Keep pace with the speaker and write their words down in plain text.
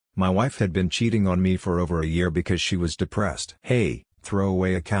My wife had been cheating on me for over a year because she was depressed. Hey,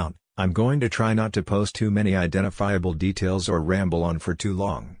 throwaway account, I'm going to try not to post too many identifiable details or ramble on for too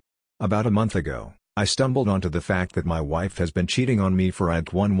long. About a month ago, I stumbled onto the fact that my wife has been cheating on me for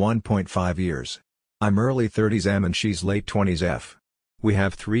 1.5 years. I'm early 30s M and she's late 20s F. We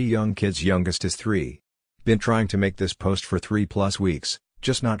have 3 young kids, youngest is 3. Been trying to make this post for 3+ weeks,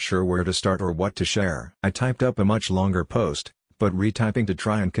 just not sure where to start or what to share. I typed up a much longer post, but retyping to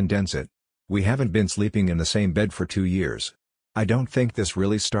try and condense it. We haven't been sleeping in the same bed for 2 years. I don't think this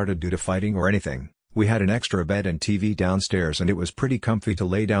really started due to fighting or anything. We had an extra bed and TV downstairs and it was pretty comfy to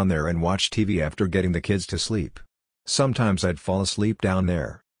lay down there and watch TV after getting the kids to sleep. Sometimes I'd fall asleep down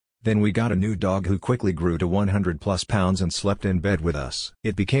there. Then we got a new dog who quickly grew to 100+ pounds and slept in bed with us.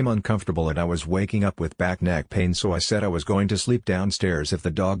 It became uncomfortable and I was waking up with neck pain, so I said I was going to sleep downstairs if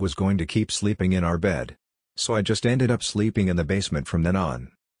the dog was going to keep sleeping in our bed. So I just ended up sleeping in the basement from then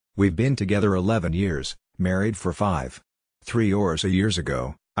on. We've been together 11 years, married for 5. 3 or so years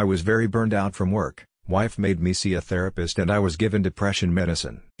ago, I was very burned out from work. Wife made me see a therapist and I was given depression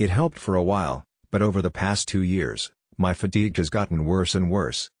medicine. It helped for a while, but over the past 2 years, my fatigue has gotten worse and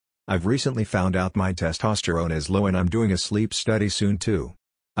worse. I've recently found out my testosterone is low and I'm doing a sleep study soon too.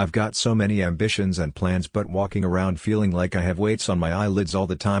 I've got so many ambitions and plans, but walking around feeling like I have weights on my eyelids all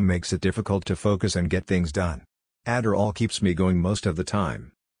the time makes it difficult to focus and get things done. Adderall keeps me going most of the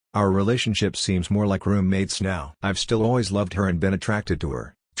time. Our relationship seems more like roommates now. I've still always loved her and been attracted to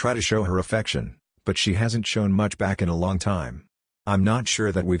her, try to show her affection, but she hasn't shown much back in a long time. I'm not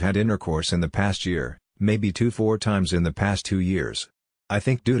sure that we've had intercourse in the past year, maybe 2-4 times in the past 2 years. I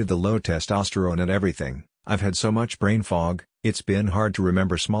think due to the low testosterone and everything, I've had so much brain fog, it's been hard to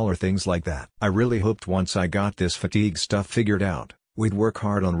remember smaller things like that. I really hoped once I got this fatigue stuff figured out, we'd work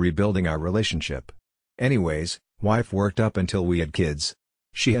hard on rebuilding our relationship. Anyways, wife worked up until we had kids.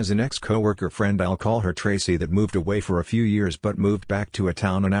 She has an ex-coworker friend, I'll call her Tracy, that moved away for a few years but moved back to a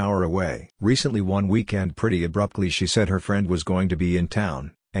town an hour away. Recently one weekend pretty abruptly she said her friend was going to be in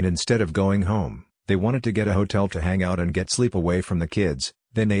town, and instead of going home, they wanted to get a hotel to hang out and get sleep away from the kids,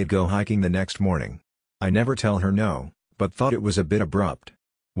 then they'd go hiking the next morning. I never tell her no, but thought it was a bit abrupt.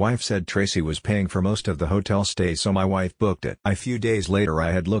 Wife said Tracy was paying for most of the hotel stay, so my wife booked it. A few days later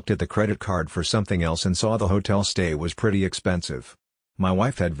I had looked at the credit card for something else and saw the hotel stay was pretty expensive. My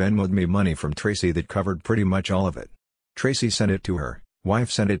wife had Venmoed me money from Tracy that covered pretty much all of it. Tracy sent it to her, wife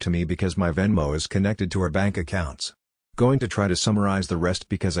sent it to me because my Venmo is connected to her bank accounts. Going to try to summarize the rest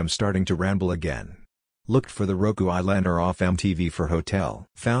because I'm starting to ramble again. Looked for the Roku Islander off MTV for hotel.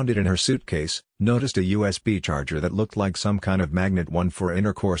 Found it in her suitcase, noticed a USB charger that looked like some kind of magnet one for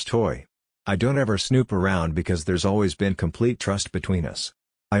intercourse toy. I don't ever snoop around because there's always been complete trust between us.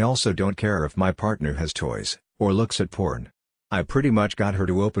 I also don't care if my partner has toys, or looks at porn. I pretty much got her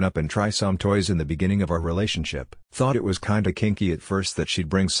to open up and try some toys in the beginning of our relationship. Thought it was kinda kinky at first that she'd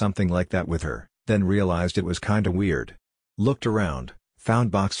bring something like that with her, then realized it was kinda weird. Looked around,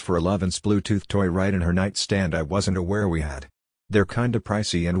 found box for a Loven's Bluetooth toy right in her nightstand I wasn't aware we had. They're kinda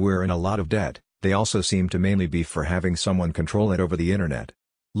pricey and we're in a lot of debt. They also seem to mainly be for having someone control it over the internet.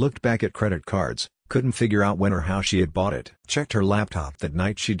 Looked back at credit cards, couldn't figure out when or how she had bought it. Checked her laptop that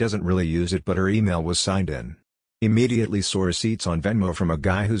night, she doesn't really use it but her email was signed in. Immediately saw receipts on Venmo from a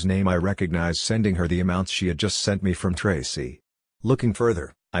guy whose name I recognized sending her the amounts she had just sent me from Tracy. Looking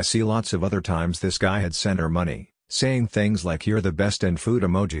further, I see lots of other times this guy had sent her money, saying things like "you're the best" and food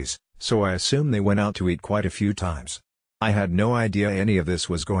emojis, so I assume they went out to eat quite a few times. I had no idea any of this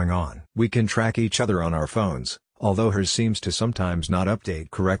was going on. We can track each other on our phones, although hers seems to sometimes not update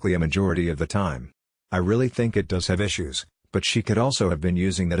correctly a majority of the time. I really think it does have issues, but she could also have been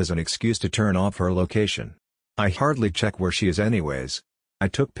using that as an excuse to turn off her location. I hardly check where she is anyways. I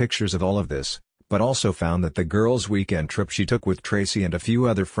took pictures of all of this, but also found that the girls' weekend trip she took with Tracy and a few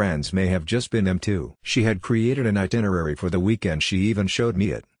other friends may have just been them too. She had created an itinerary for the weekend, she even showed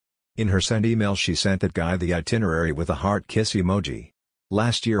me it. In her sent email she sent that guy the itinerary with a heart kiss emoji.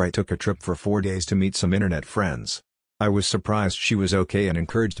 Last year I took a trip for 4 days to meet some internet friends. I was surprised she was okay and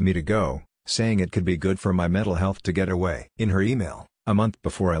encouraged me to go, saying it could be good for my mental health to get away. In her email, a month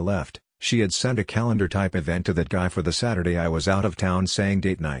before I left, she had sent a calendar-type event to that guy for the Saturday I was out of town saying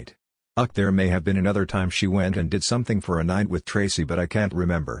date night. There may have been another time she went and did something for a night with Tracy but I can't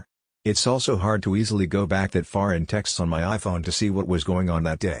remember. It's also hard to easily go back that far in texts on my iPhone to see what was going on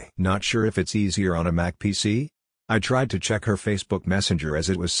that day. Not sure if it's easier on a Mac PC? I tried to check her Facebook Messenger as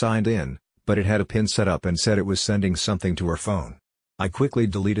it was signed in, but it had a pin set up and said it was sending something to her phone. I quickly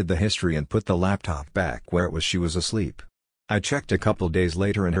deleted the history and put the laptop back where it was. She was asleep. I checked a couple days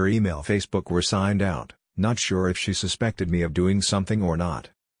later and her email Facebook were signed out, not sure if she suspected me of doing something or not.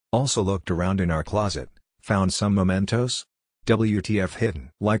 Also looked around in our closet, found some mementos. WTF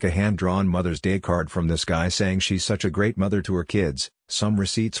hidden. Like a hand-drawn Mother's Day card from this guy saying she's such a great mother to her kids, some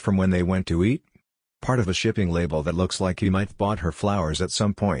receipts from when they went to eat. Part of a shipping label that looks like he might have bought her flowers at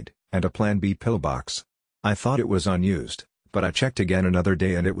some point, and a Plan B pill box. I thought it was unused, but I checked again another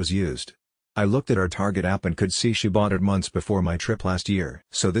day and it was used. I looked at our Target app and could see she bought it months before my trip last year.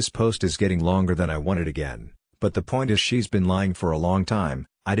 So this post is getting longer than I wanted again, but the point is she's been lying for a long time.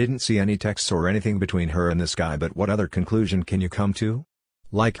 I didn't see any texts or anything between her and this guy, but what other conclusion can you come to?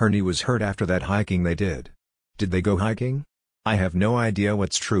 Like her knee was hurt after that hiking they did. Did they go hiking? I have no idea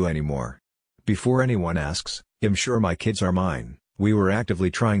what's true anymore. Before anyone asks, I'm sure my kids are mine. We were actively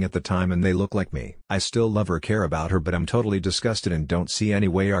trying at the time and they look like me. I still love her, care about her, but I'm totally disgusted and don't see any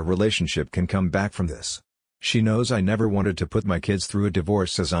way our relationship can come back from this. She knows I never wanted to put my kids through a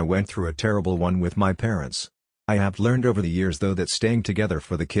divorce as I went through a terrible one with my parents. I have learned over the years though that staying together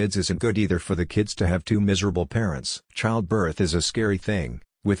for the kids isn't good either, for the kids to have two miserable parents. Childbirth is a scary thing,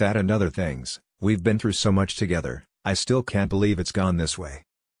 with that and other things. We've been through so much together, I still can't believe it's gone this way.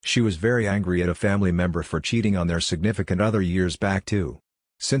 She was very angry at a family member for cheating on their significant other years back too.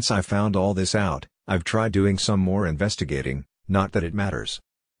 Since I found all this out, I've tried doing some more investigating, not that it matters.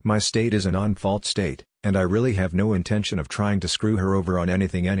 My state is a non-fault state, and I really have no intention of trying to screw her over on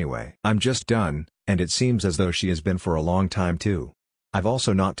anything anyway. I'm just done, and it seems as though she has been for a long time too. I've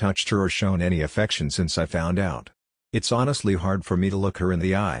also not touched her or shown any affection since I found out. It's honestly hard for me to look her in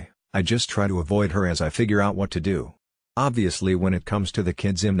the eye. I just try to avoid her as I figure out what to do. Obviously when it comes to the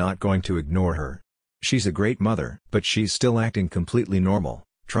kids I'm not going to ignore her. She's a great mother, but she's still acting completely normal,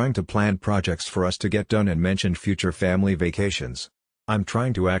 trying to plan projects for us to get done and mentioned future family vacations. I'm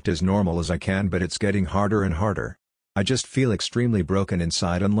trying to act as normal as I can, but it's getting harder and harder. I just feel extremely broken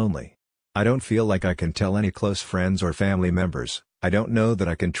inside and lonely. I don't feel like I can tell any close friends or family members. I don't know that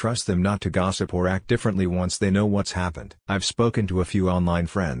I can trust them not to gossip or act differently once they know what's happened. I've spoken to a few online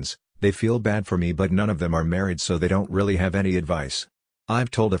friends. They feel bad for me, but none of them are married, so they don't really have any advice.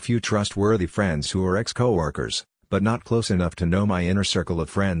 I've told a few trustworthy friends who are ex-coworkers, but not close enough to know my inner circle of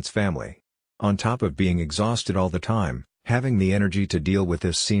friends' family. On top of being exhausted all the time, having the energy to deal with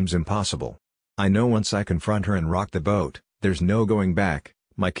this seems impossible. I know once I confront her and rock the boat, there's no going back.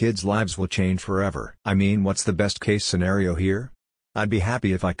 My kids' lives will change forever. I mean, what's the best case scenario here? I'd be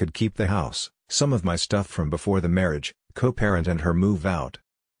happy if I could keep the house, some of my stuff from before the marriage, co-parent and her move out.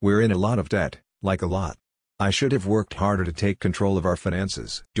 We're in a lot of debt, like a lot. I should have worked harder to take control of our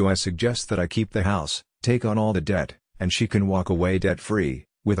finances. Do I suggest that I keep the house, take on all the debt, and she can walk away debt-free,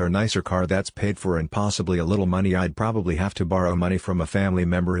 with our nicer car that's paid for and possibly a little money I'd probably have to borrow money from a family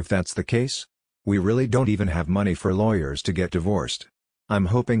member if that's the case? We really don't even have money for lawyers to get divorced. I'm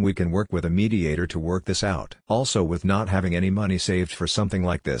hoping we can work with a mediator to work this out. Also, with not having any money saved for something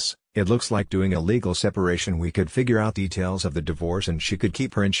like this, it looks like doing a legal separation we could figure out details of the divorce and she could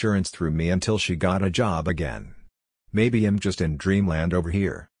keep her insurance through me until she got a job again. Maybe I'm just in dreamland over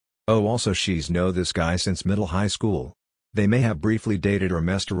here. Oh, also she's known this guy since middle high school. They may have briefly dated or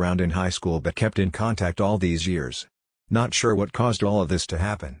messed around in high school but kept in contact all these years. Not sure what caused all of this to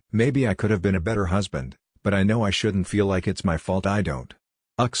happen. Maybe I could have been a better husband, but I know I shouldn't feel like it's my fault I don't.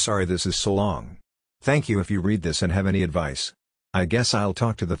 Sorry this is so long. Thank you if you read this and have any advice. I guess I'll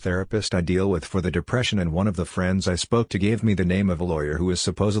talk to the therapist I deal with for the depression, and one of the friends I spoke to gave me the name of a lawyer who is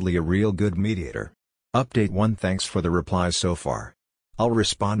supposedly a real good mediator. Update 1. Thanks for the replies so far. I'll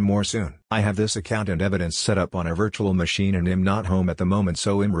respond more soon. I have this account and evidence set up on a virtual machine and am not home at the moment,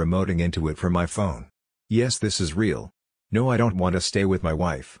 so I'm remoting into it from my phone. Yes, this is real. No, I don't want to stay with my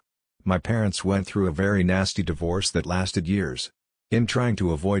wife. My parents went through a very nasty divorce that lasted years. I'm trying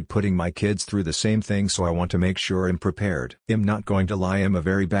to avoid putting my kids through the same thing, so I want to make sure I'm prepared. I'm not going to lie, I'm a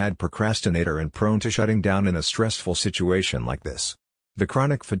very bad procrastinator and prone to shutting down in a stressful situation like this. The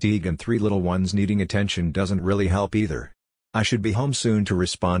chronic fatigue and 3 little ones needing attention doesn't really help either. I should be home soon to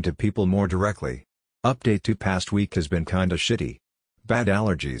respond to people more directly. Update 2. Past week has been kinda shitty. Bad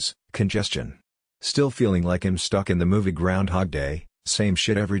allergies, congestion. Still feeling like I'm stuck in the movie Groundhog Day, same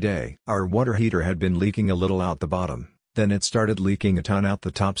shit every day. Our water heater had been leaking a little out the bottom. Then it started leaking a ton out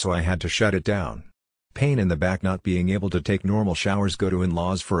the top, so I had to shut it down. Pain in the back not being able to take normal showers, go to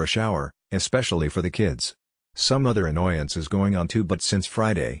in-laws for a shower, especially for the kids. Some other annoyances going on too, but since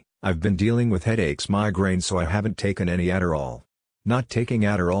Friday, I've been dealing with headaches, migraines, so I haven't taken any Adderall. Not taking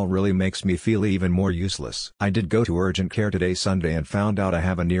Adderall really makes me feel even more useless. I did go to urgent care today Sunday and found out I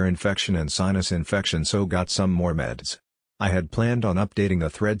have an ear infection and sinus infection, so got some more meds. I had planned on updating the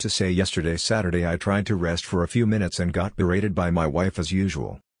thread to say yesterday Saturday I tried to rest for a few minutes and got berated by my wife as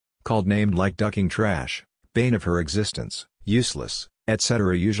usual. Called named like ducking trash, bane of her existence, useless,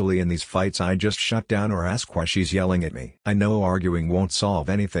 etc. Usually in these fights I just shut down or ask why she's yelling at me. I know arguing won't solve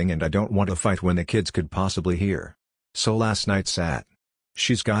anything and I don't want to fight when the kids could possibly hear. So last night sat.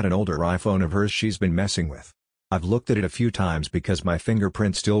 She's got an older iPhone of hers she's been messing with. I've looked at it a few times because my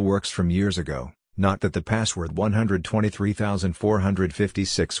fingerprint still works from years ago, not that the password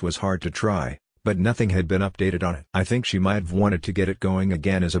 123,456 was hard to try, but nothing had been updated on it. I think she might have wanted to get it going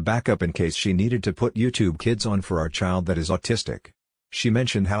again as a backup in case she needed to put YouTube Kids on for our child that is autistic. She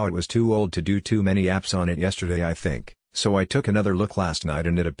mentioned how it was too old to do too many apps on it yesterday I think, so I took another look last night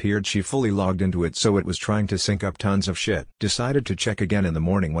and it appeared she fully logged into it so it was trying to sync up tons of shit. Decided to check again in the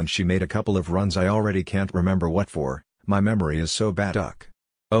morning when she made a couple of runs I already can't remember what for, my memory is so bad.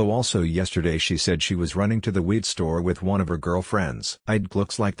 Oh, also yesterday she said she was running to the weed store with one of her girlfriends. It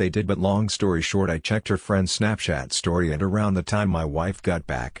looks like they did, but long story short I checked her friend's Snapchat story and around the time my wife got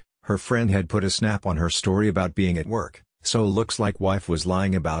back, her friend had put a snap on her story about being at work, so looks like wife was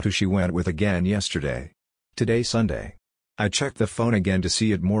lying about who she went with again yesterday. Today Sunday. I checked the phone again to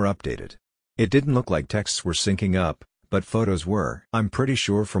see it more updated. It didn't look like texts were syncing up, but photos were. I'm pretty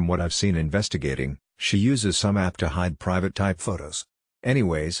sure from what I've seen investigating, she uses some app to hide private type photos.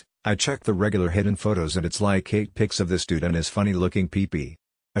 Anyways, I checked the regular hidden photos and it's like 8 pics of this dude and his funny looking pee-pee.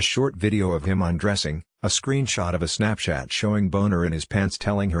 A short video of him undressing, a screenshot of a Snapchat showing boner in his pants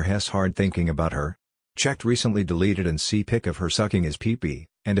telling her he's hard thinking about her. Checked recently deleted and see pic of her sucking his pee-pee,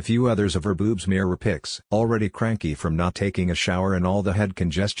 and a few others of her boobs mirror pics. Already cranky from not taking a shower and all the head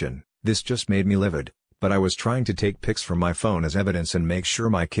congestion, this just made me livid, but I was trying to take pics from my phone as evidence and make sure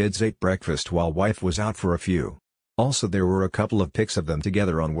my kids ate breakfast while wife was out for a few. Also there were a couple of pics of them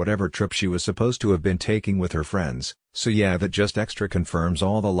together on whatever trip she was supposed to have been taking with her friends, so yeah, that just extra confirms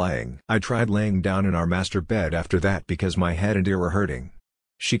all the lying. I tried laying down in our master bed after that because my head and ear were hurting.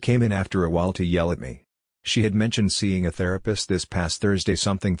 She came in after a while to yell at me. She had mentioned seeing a therapist this past Thursday,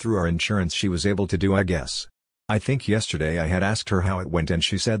 something through our insurance she was able to do I guess. I think yesterday I had asked her how it went and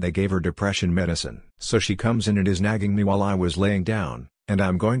she said they gave her depression medicine. So she comes in and is nagging me while I was laying down, and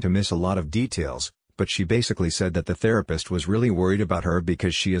I'm going to miss a lot of details, but she basically said that the therapist was really worried about her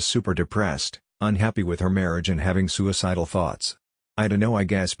because she is super depressed, unhappy with her marriage and having suicidal thoughts. I don't know, I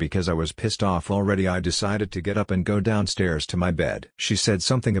guess because I was pissed off already I decided to get up and go downstairs to my bed. She said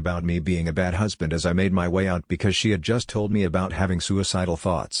something about me being a bad husband as I made my way out because she had just told me about having suicidal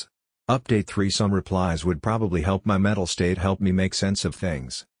thoughts. Update 3: some replies would probably help my mental state, help me make sense of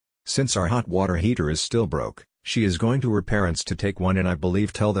things. Since our hot water heater is still broke, she is going to her parents to take one and I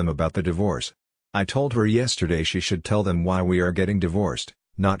believe tell them about the divorce. I told her yesterday she should tell them why we are getting divorced.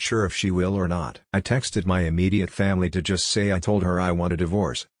 Not sure if she will or not. I texted my immediate family to just say I told her I want a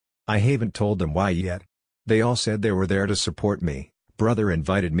divorce. I haven't told them why yet. They all said they were there to support me. Brother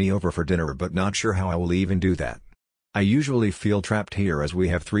invited me over for dinner but not sure how I will even do that. I usually feel trapped here as we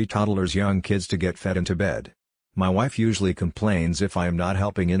have 3 toddlers, young kids to get fed into bed. My wife usually complains if I am not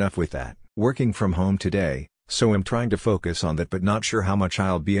helping enough with that. Working from home today, so I'm trying to focus on that but not sure how much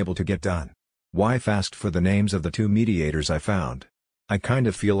I'll be able to get done. Wife asked for the names of the 2 mediators I found. I kind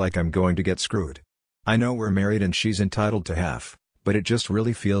of feel like I'm going to get screwed. I know we're married and she's entitled to half, but it just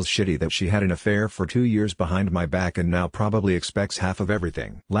really feels shitty that she had an affair for 2 years behind my back and now probably expects half of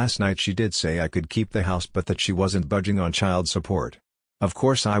everything. Last night she did say I could keep the house but that she wasn't budging on child support. Of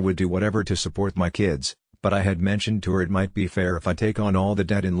course I would do whatever to support my kids, but I had mentioned to her it might be fair if I take on all the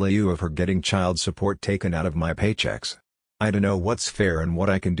debt in lieu of her getting child support taken out of my paychecks. I don't know what's fair and what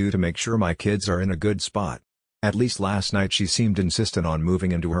I can do to make sure my kids are in a good spot. At least last night she seemed insistent on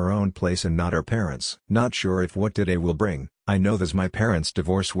moving into her own place and not her parents'. Not sure if what today will bring. I know as my parents'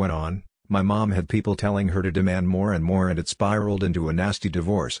 divorce went on, my mom had people telling her to demand more and more and it spiraled into a nasty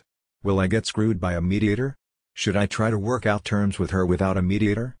divorce. Will I get screwed by a mediator? Should I try to work out terms with her without a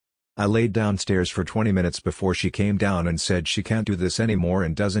mediator? I laid downstairs for 20 minutes before she came down and said she can't do this anymore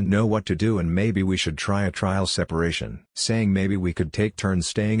and doesn't know what to do and maybe we should try a trial separation. Saying maybe we could take turns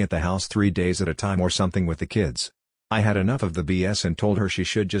staying at the house 3 days at a time or something with the kids. I had enough of the BS and told her she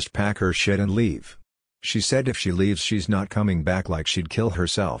should just pack her shit and leave. She said if she leaves she's not coming back, like she'd kill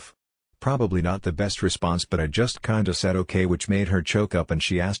herself. Probably not the best response but I just kinda said okay, which made her choke up and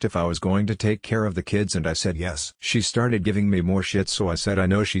she asked if I was going to take care of the kids and I said yes. She started giving me more shit so I said I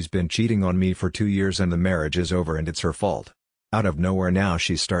know she's been cheating on me for 2 years and the marriage is over and it's her fault. Out of nowhere now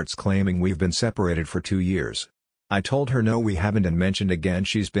she starts claiming we've been separated for 2 years. I told her no we haven't and mentioned again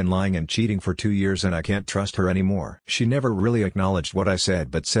she's been lying and cheating for 2 years and I can't trust her anymore. She never really acknowledged what I said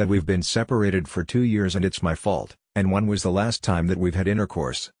but said we've been separated for 2 years and it's my fault, and when was the last time that we've had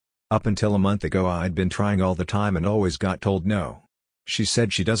intercourse? Up until a month ago I'd been trying all the time and always got told no. She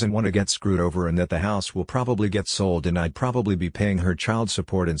said she doesn't want to get screwed over and that the house will probably get sold and I'd probably be paying her child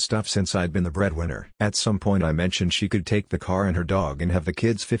support and stuff since I'd been the breadwinner. At some point I mentioned she could take the car and her dog and have the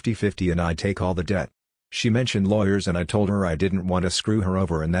kids 50-50 and I'd take all the debt. She mentioned lawyers and I told her I didn't want to screw her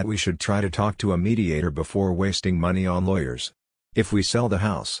over and that we should try to talk to a mediator before wasting money on lawyers. If we sell the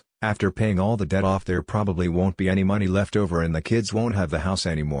house, after paying all the debt off there probably won't be any money left over and the kids won't have the house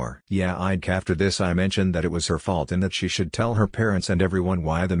anymore. After this I mentioned that it was her fault and that she should tell her parents and everyone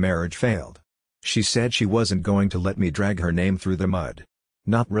why the marriage failed. She said she wasn't going to let me drag her name through the mud.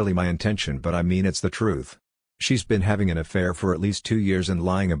 Not really my intention, but I mean it's the truth. She's been having an affair for at least 2 years and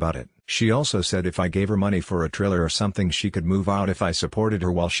lying about it. She also said if I gave her money for a trailer or something she could move out if I supported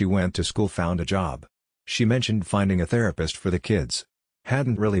her while she went to school, found a job. She mentioned finding a therapist for the kids.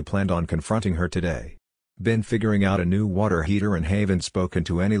 Hadn't really planned on confronting her today. Been figuring out a new water heater and haven't spoken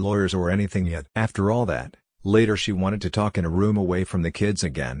to any lawyers or anything yet. After all that, later she wanted to talk in a room away from the kids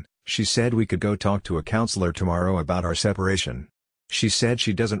again. She said we could go talk to a counselor tomorrow about our separation. She said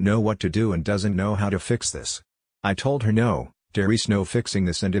she doesn't know what to do and doesn't know how to fix this. I told her no, there is no fixing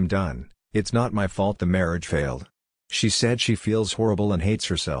this and I'm done. It's not my fault the marriage failed. She said she feels horrible and hates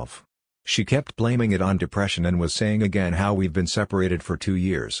herself. She kept blaming it on depression and was saying again how we've been separated for 2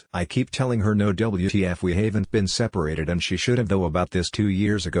 years. I keep telling her no, WTF, we haven't been separated and she should have though about this 2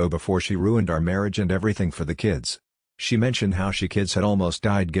 years ago before she ruined our marriage and everything for the kids. She mentioned how she kids had almost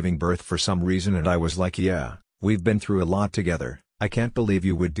died giving birth for some reason and I was like, yeah, we've been through a lot together, I can't believe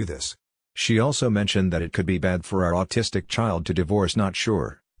you would do this. She also mentioned that it could be bad for our autistic child to divorce. Not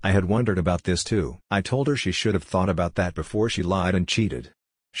sure, I had wondered about this too. I told her she should have thought about that before she lied and cheated.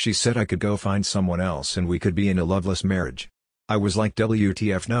 She said I could go find someone else and we could be in a loveless marriage. I was like,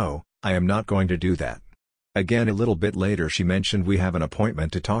 WTF, no, I am not going to do that. Again a little bit later she mentioned we have an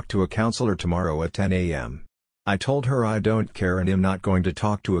appointment to talk to a counselor tomorrow at 10 a.m. I told her I don't care and am not going to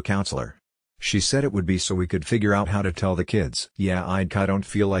talk to a counselor. She said it would be so we could figure out how to tell the kids. I don't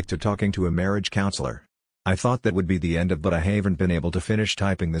feel like talking to a marriage counselor. I thought that would be the end of, but I haven't been able to finish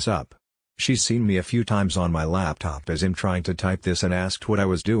typing this up. She's seen me a few times on my laptop as I'm trying to type this and asked what I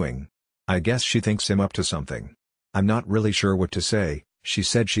was doing. I guess she thinks I'm up to something. I'm not really sure what to say. She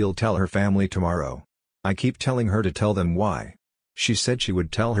said she'll tell her family tomorrow. I keep telling her to tell them why. She said she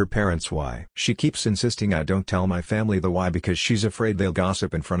would tell her parents why. She keeps insisting I don't tell my family the why because she's afraid they'll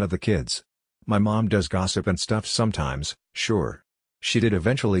gossip in front of the kids. My mom does gossip and stuff sometimes, sure. She did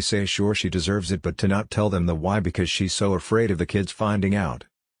eventually say sure she deserves it, but to not tell them the why because she's so afraid of the kids finding out.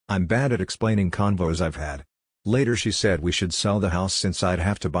 I'm bad at explaining convos I've had. Later she said we should sell the house since I'd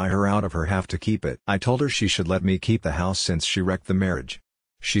have to buy her out of her half to keep it. I told her she should let me keep the house since she wrecked the marriage.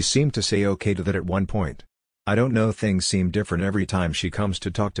 She seemed to say okay to that at one point. I don't know, things seem different every time she comes to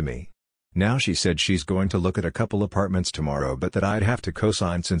talk to me. Now she said she's going to look at a couple apartments tomorrow but that I'd have to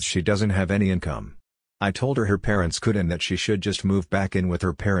co-sign since she doesn't have any income. I told her parents could and that she should just move back in with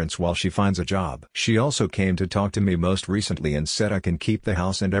her parents while she finds a job. She also came to talk to me most recently and said I can keep the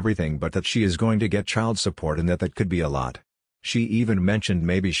house and everything but that she is going to get child support and that could be a lot. She even mentioned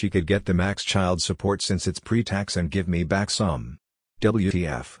maybe she could get the max child support since it's pre-tax and give me back some.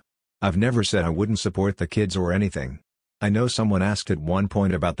 WTF. I've never said I wouldn't support the kids or anything. I know someone asked at one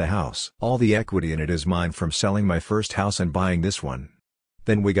point about the house. All the equity in it is mine from selling my first house and buying this one.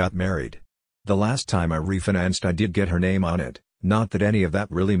 Then we got married. The last time I refinanced I did get her name on it, not that any of that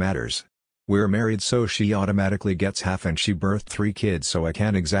really matters. We're married so she automatically gets half and she birthed 3 kids so I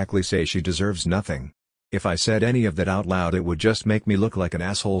can't exactly say she deserves nothing. If I said any of that out loud it would just make me look like an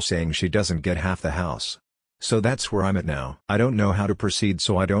asshole saying she doesn't get half the house. So that's where I'm at now. I don't know how to proceed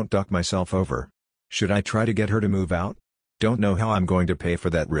so I don't duck myself over. Should I try to get her to move out? Don't know how I'm going to pay for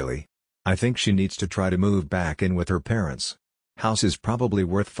that really. I think she needs to try to move back in with her parents. House is probably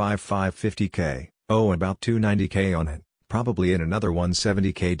worth $550K, about $290K on it, probably in another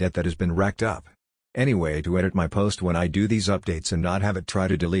 $170K debt that has been racked up. Anyway, to edit my post when I do these updates and not have it try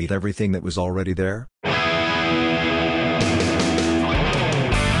to delete everything that was already there,